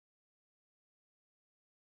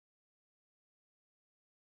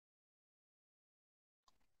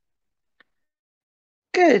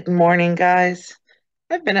Good morning, guys.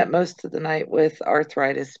 I've been up most of the night with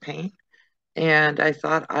arthritis pain, and I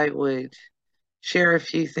thought I would share a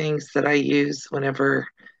few things that I use whenever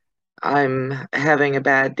I'm having a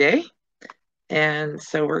bad day. And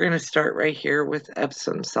so we're going to start right here with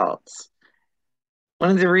Epsom salts. One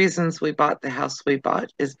of the reasons we bought the house we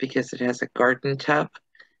bought is because it has a garden tub,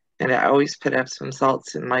 and I always put Epsom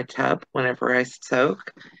salts in my tub whenever I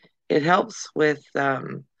soak. It helps with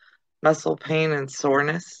muscle pain and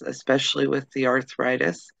soreness, especially with the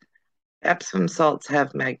arthritis. Epsom salts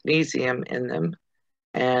have magnesium in them,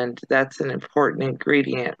 and that's an important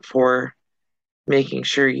ingredient for making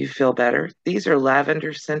sure you feel better. These are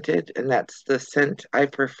lavender scented, and that's the scent I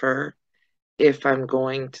prefer if I'm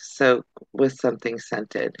going to soak with something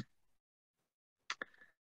scented.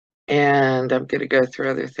 And I'm going to go through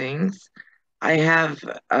other things. I have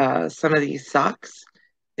some of these socks.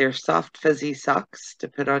 They're soft, fuzzy socks to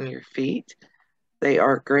put on your feet. They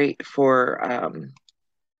are great for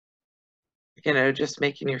just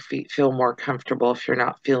making your feet feel more comfortable if you're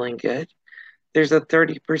not feeling good. There's a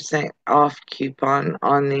 30% off coupon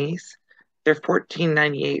on these. They're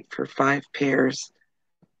 $14.98 for 5 pairs.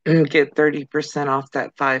 Get 30% off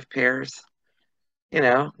that 5 pairs.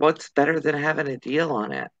 What's better than having a deal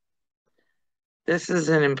on it? This is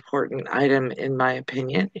an important item in my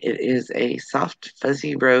opinion. It is a soft,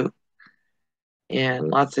 fuzzy robe in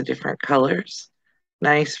lots of different colors.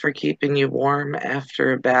 Nice for keeping you warm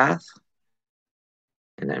after a bath.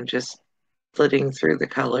 And I'm just flitting through the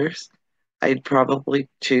colors. I'd probably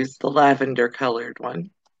choose the lavender colored one.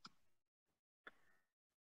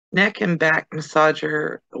 Neck and back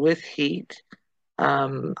massager with heat.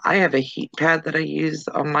 I have a heat pad that I use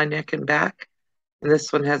on my neck and back, and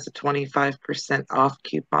this one has a 25% off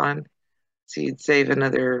coupon. So you'd save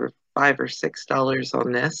another $5 or $6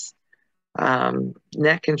 on this.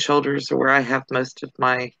 Neck and shoulders are where I have most of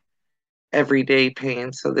my everyday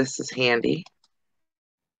pain, so this is handy.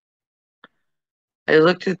 I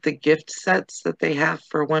looked at the gift sets that they have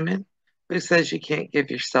for women. Who says you can't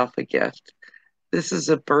give yourself a gift? This is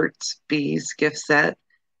a Burt's Bees gift set.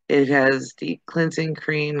 It has deep cleansing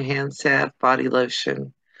cream, hand salve, body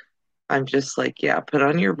lotion. I'm just like, yeah, put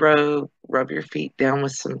on your robe, rub your feet down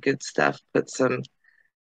with some good stuff, put some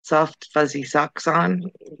soft, fuzzy socks on.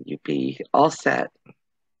 You'd be all set.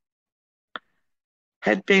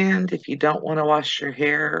 Headband, if you don't want to wash your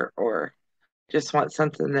hair or just want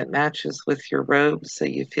something that matches with your robe so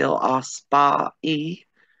you feel all spa-y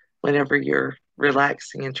whenever you're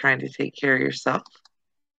relaxing and trying to take care of yourself.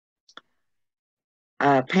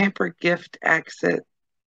 Pamper gift accent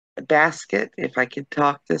basket, if I could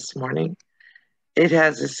talk this morning. It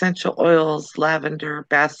has essential oils, lavender,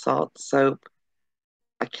 bath salt, soap,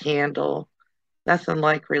 a candle. Nothing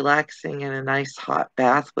like relaxing in a nice hot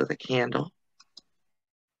bath with a candle.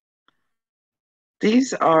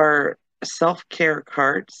 These are self-care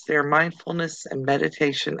cards. They're mindfulness and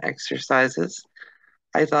meditation exercises.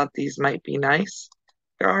 I thought these might be nice.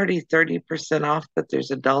 They're already 30% off, but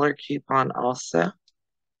there's a dollar coupon also.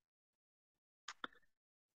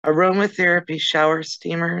 Aromatherapy shower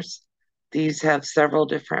steamers. These have several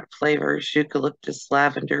different flavors: eucalyptus,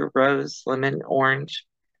 lavender, rose, lemon, orange.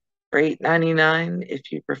 For $8.99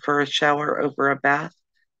 if you prefer a shower over a bath.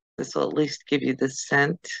 This will at least give you the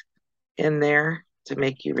scent in there to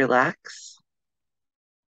make you relax.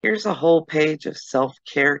 Here's a whole page of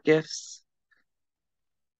self-care gifts,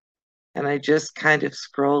 and I just kind of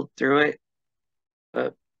scrolled through it,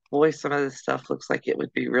 but boy, some of this stuff looks like it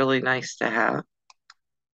would be really nice to have.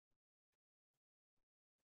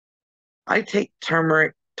 I take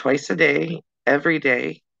turmeric twice a day, every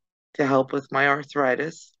day, to help with my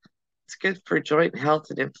arthritis. It's good for joint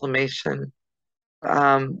health and inflammation.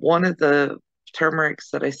 One of the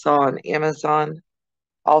turmerics that I saw on Amazon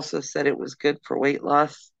also said it was good for weight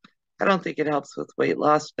loss. I don't think it helps with weight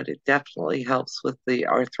loss, but it definitely helps with the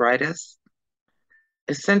arthritis.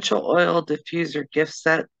 Essential oil diffuser gift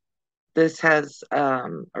set. This has a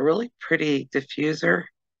really pretty diffuser,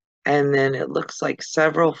 and then it looks like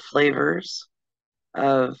several flavors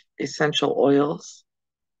of essential oils.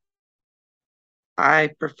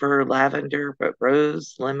 I prefer lavender, but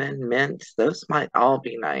rose, lemon, mint, those might all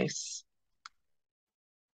be nice.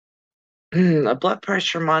 A blood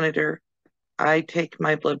pressure monitor. I take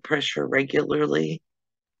my blood pressure regularly,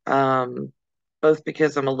 um, both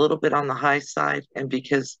because I'm a little bit on the high side and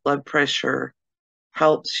because blood pressure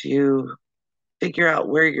helps you figure out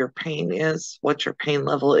where your pain is, what your pain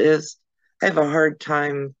level is. I have a hard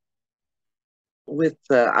time with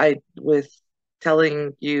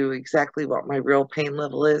telling you exactly what my real pain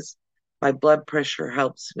level is. My blood pressure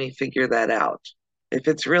helps me figure that out. If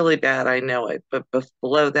it's really bad, I know it, but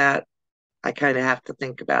below that, I kind of have to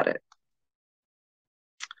think about it.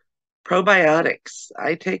 Probiotics.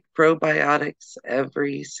 I take probiotics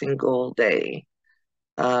every single day.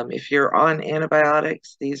 If you're on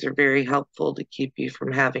antibiotics, these are very helpful to keep you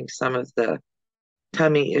from having some of the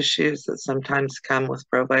tummy issues that sometimes come with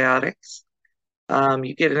probiotics.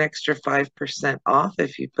 You get an extra 5% off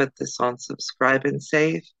if you put this on Subscribe and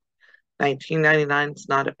Save. 19.99 is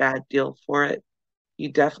not a bad deal for it.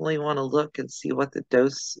 You definitely want to look and see what the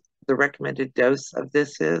recommended dose of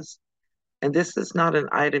this is. And this is not an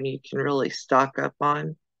item you can really stock up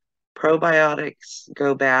on. Probiotics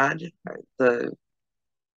go bad. The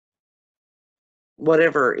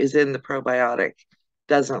whatever is in the probiotic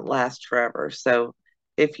doesn't last forever. So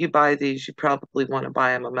if you buy these, you probably want to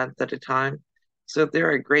buy them a month at a time. So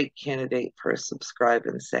they're a great candidate for a Subscribe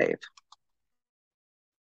and Save.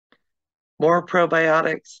 More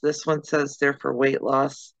probiotics. This one says they're for weight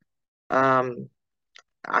loss. Um,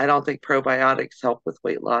 I don't think probiotics help with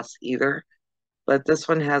weight loss either, but this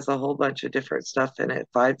one has a whole bunch of different stuff in it.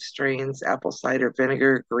 5 strains, apple cider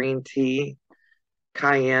vinegar, green tea,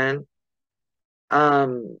 cayenne.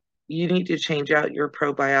 You need to change out your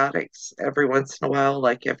probiotics every once in a while,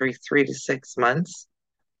 like every 3 to 6 months,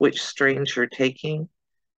 which strains you're taking.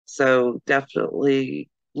 So definitely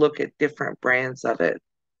look at different brands of it.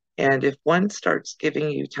 And if one starts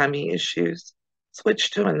giving you tummy issues,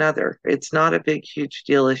 switch to another. It's not a big, huge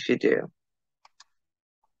deal if you do.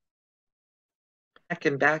 Neck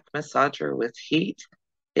and back massager with heat.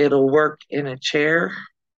 It'll work in a chair.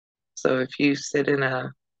 So if you sit in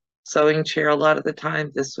a sewing chair a lot of the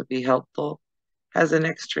time, this would be helpful. Has an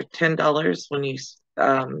extra $10 when you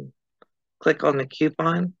click on the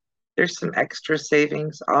coupon. There's some extra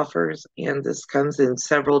savings offers, and this comes in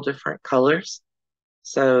several different colors.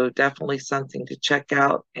 So definitely something to check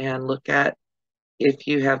out and look at if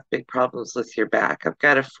you have big problems with your back. I've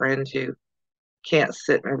got a friend who can't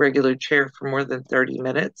sit in a regular chair for more than 30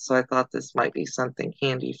 minutes, so I thought this might be something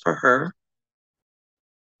handy for her.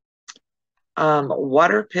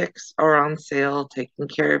 Water picks are on sale. Taking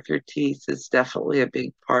care of your teeth is definitely a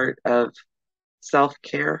big part of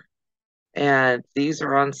self-care, and these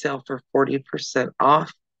are on sale for 40%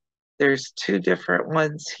 off. There's 2 different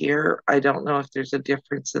ones here. I don't know if there's a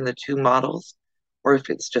difference in the 2 models or if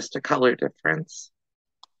it's just a color difference.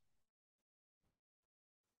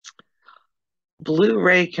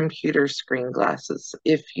 Blu-ray computer screen glasses.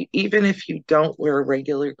 Even if you don't wear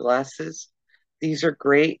regular glasses, these are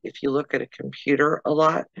great if you look at a computer a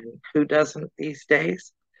lot, and who doesn't these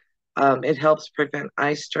days? It helps prevent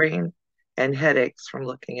eye strain and headaches from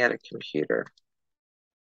looking at a computer.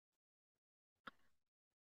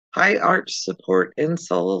 High arch support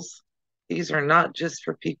insoles. These are not just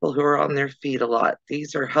for people who are on their feet a lot.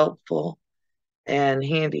 These are helpful and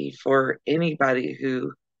handy for anybody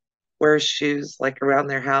who wears shoes like around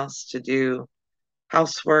their house to do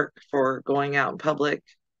housework, for going out in public.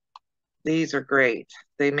 These are great.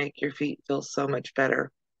 They make your feet feel so much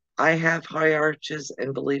better. I have high arches,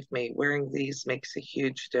 and believe me, wearing these makes a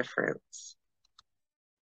huge difference.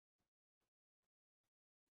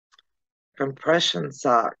 Compression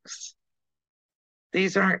socks.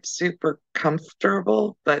 These aren't super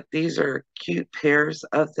comfortable, but these are cute pairs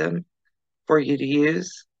of them for you to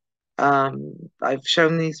use. I've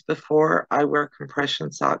shown these before. I wear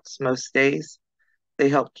compression socks most days. They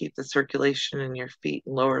help keep the circulation in your feet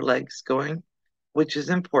and lower legs going, which is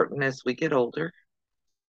important as we get older.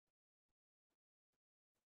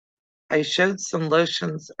 I showed some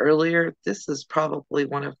lotions earlier. This is probably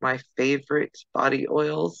one of my favorite body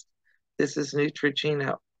oils. This is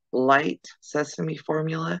Neutrogena Light Sesame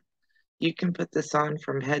Formula. You can put this on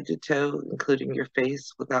from head to toe, including your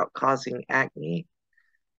face, without causing acne.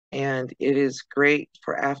 And it is great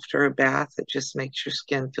for after a bath. It just makes your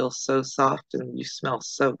skin feel so soft and you smell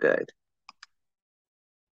so good.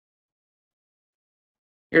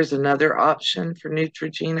 Here's another option for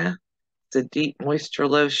Neutrogena. It's a deep moisture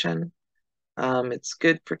lotion. It's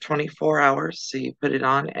good for 24 hours, so you put it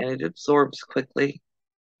on and it absorbs quickly.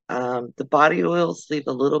 The body oils leave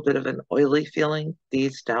a little bit of an oily feeling.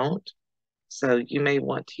 These don't. So you may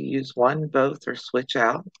want to use one, both, or switch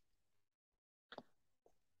out.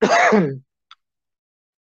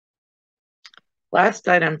 Last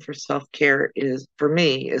item for self-care is, for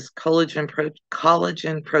me, is collagen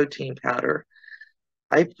protein powder.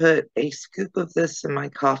 I put a scoop of this in my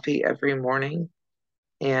coffee every morning,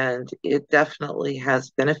 and it definitely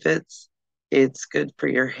has benefits. It's good for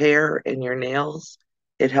your hair and your nails.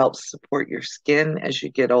 It helps support your skin as you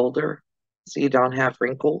get older, so you don't have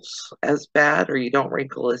wrinkles as bad or you don't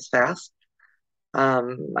wrinkle as fast.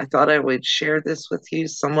 I thought I would share this with you.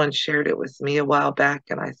 Someone shared it with me a while back,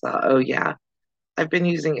 and I thought, oh, yeah, I've been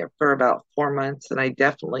using it for about 4 months, and I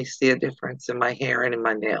definitely see a difference in my hair and in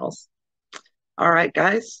my nails. All right,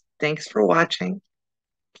 guys, thanks for watching.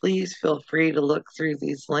 Please feel free to look through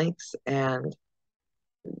these links and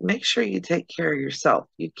make sure you take care of yourself.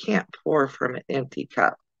 You can't pour from an empty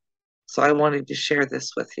cup. So I wanted to share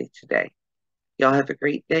this with you today. Y'all have a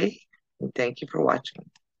great day, and thank you for watching.